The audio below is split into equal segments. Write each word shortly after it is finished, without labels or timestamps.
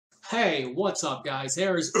Hey, what's up guys,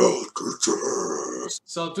 here's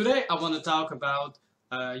So today I want to talk about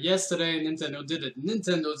yesterday Nintendo did a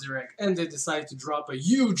Nintendo Direct and they decided to drop a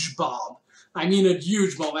huge bomb. I mean a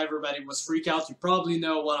huge bomb, everybody was freaked out, you probably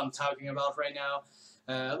know what I'm talking about right now.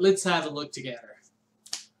 Let's have a look together.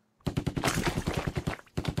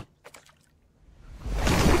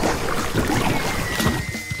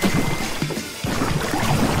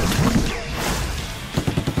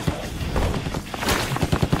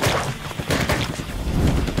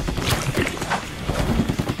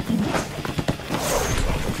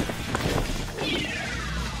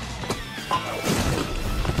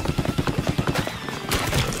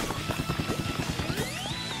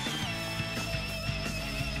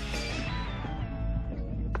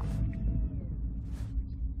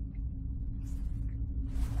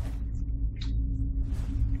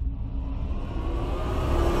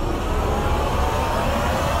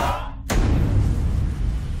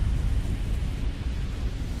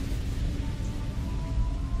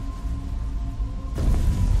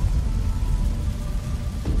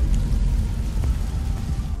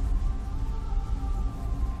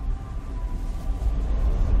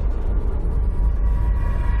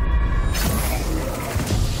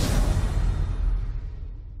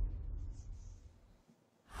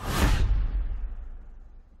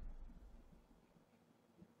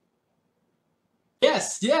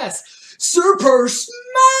 Yes! Super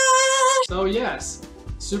Smash! So yes,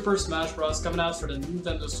 Super Smash Bros. Coming out for the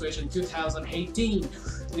Nintendo Switch in 2018.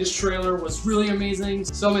 This trailer was really amazing.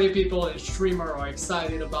 So many people in streamer are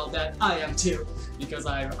excited about that. I am too, because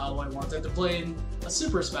I always wanted to play a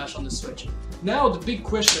Super Smash on the Switch. Now the big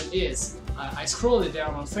question is, I scrolled it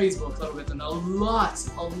down on Facebook a little bit and a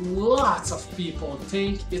lot of people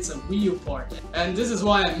think it's a Wii U port. And this is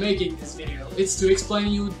why I'm making this video. It's to explain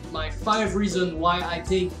you my 5 reasons why I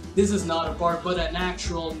think this is not a port but an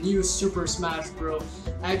actual new Super Smash Bros.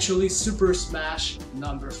 Actually Super Smash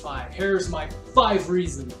number 5. Here's my 5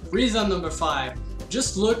 reasons. Reason number 5.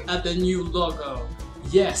 Just look at the new logo.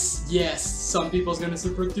 Yes, some people's gonna say,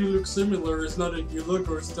 but they look similar, it's not a new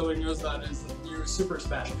logo, it's telling us that it's a new Super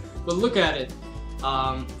Smash. But look at it,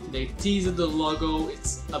 they teased the logo,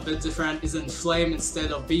 it's a bit different, it's in flame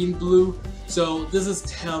instead of being blue, so this is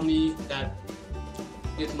telling me that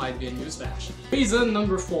it might be a new Smash. Reason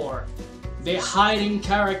number 4, they're hiding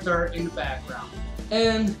character in the background.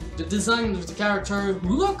 And the design of the character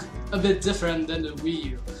look a bit different than the Wii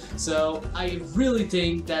U. So I really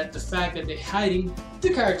think that the fact that they're hiding the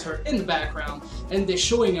character in the background and they're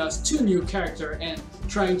showing us 2 new characters and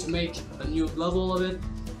trying to make a new level of it,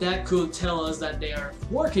 that could tell us that they are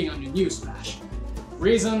working on a new Smash.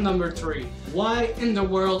 Reason number 3. Why in the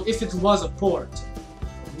world, if it was a port,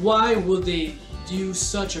 why would they do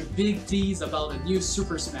such a big tease about a new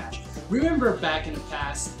Super Smash? Remember back in the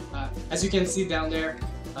past, as you can see down there,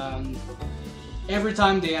 every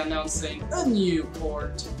time they announcing a new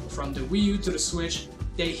port from the Wii U to the Switch,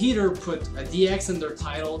 they either put a DX in their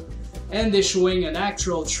title and they're showing an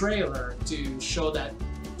actual trailer to show that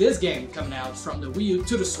this game coming out from the Wii U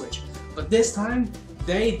to the Switch. But this time,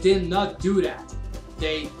 they did not do that.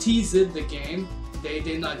 They teased the game, they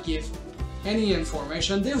did not give any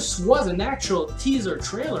information. This was an actual teaser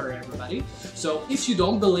trailer, everybody. So if you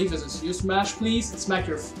don't believe it's a new Smash, please smack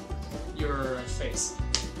your face.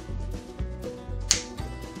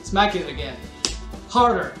 Smack it again.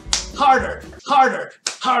 Harder.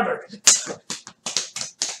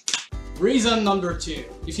 Reason number 2.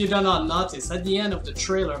 If you do not notice, at the end of the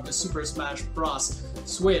trailer of the Super Smash Bros.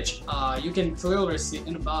 Switch, you can clearly see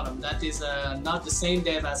in the bottom that is not the same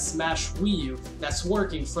dev as Smash Wii U that's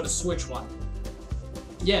working for the Switch one.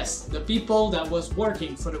 Yes, the people that was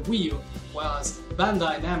working for the Wii U was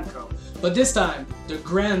Bandai Namco. But this time, the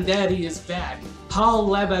granddaddy is back. HAL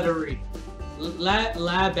Laboratory.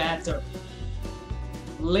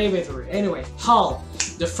 Anyway, HAL,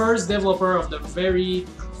 the first developer of the very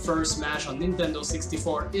first Smash on Nintendo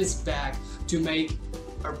 64, is back to make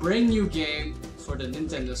a brand new game for the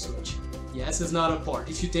Nintendo Switch. Yes, it's not a port.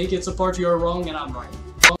 If you think it's a port, you're wrong and I'm right.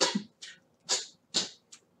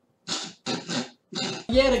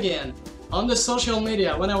 Yet again, on the social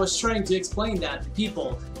media, when I was trying to explain that,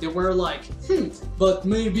 people, they were like, but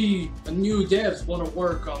maybe a new devs want to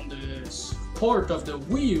work on this port of the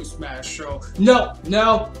Wii U Smash, so no!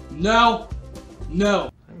 No,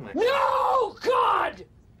 God!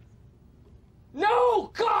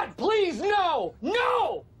 No, God, please, no!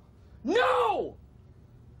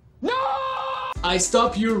 I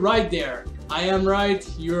stop you right there. I am right,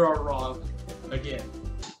 you are wrong. Again.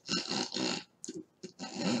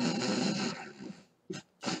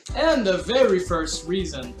 And the very first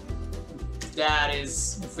reason that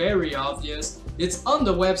is very obvious. It's on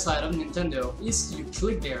the website of Nintendo. If you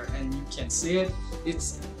click there and you can see it,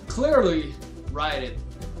 it's clearly written.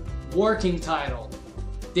 Working title.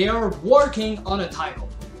 They are working on a title.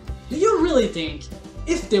 Do you really think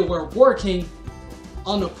if they were working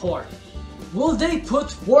on a port, will they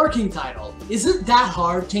put working title? Is it that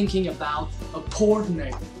hard thinking about a port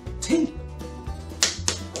name? Think.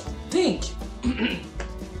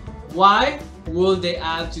 Why would they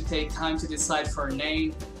have to take time to decide for a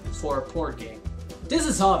name for a port game? This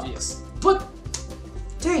is obvious, but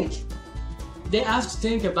think. They have to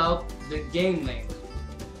think about the game name.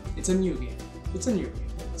 It's a new game. It's a new game.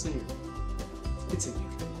 It's a new game. It's a new game.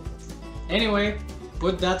 Anyway,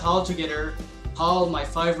 put that all together, all my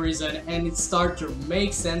 5 reasons, and it started to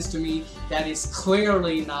make sense to me that it's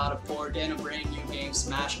clearly not a port and a brand new game,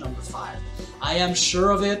 Smash number 5. I am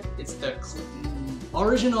sure of it. It's the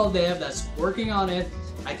original dev that's working on it.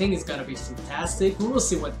 I think it's gonna be fantastic. We will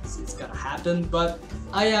see what is gonna happen, but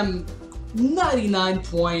I am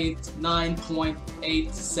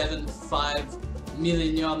 99.9.875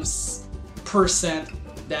 millenniums%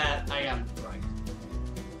 that I am right.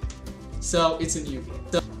 So it's a new game.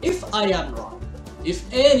 So if I am wrong, if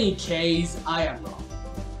any case I am wrong,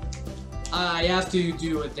 I have to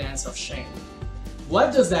do a dance of shame.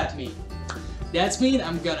 What does that mean? That means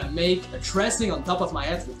I'm gonna make a dressing on top of my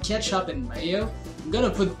head with ketchup and mayo. I'm gonna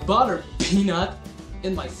put butter peanut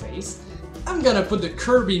in my face. I'm gonna put the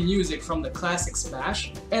Kirby music from the classic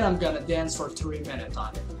Smash, and I'm gonna dance for 3 minutes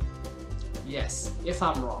on it. Yes, if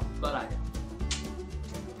I'm wrong, but I am.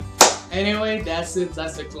 Anyway, that's it.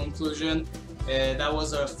 That's the conclusion. That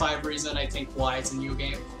was a 5 reasons I think why it's a new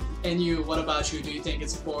game. And you, what about you? Do you think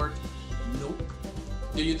it's a port? Nope.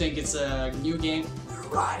 Do you think it's a new game? You're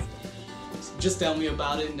right. Just tell me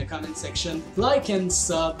about it in the comment section. Like and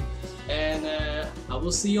sub, and I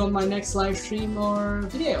will see you on my next live stream or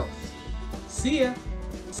video. See ya!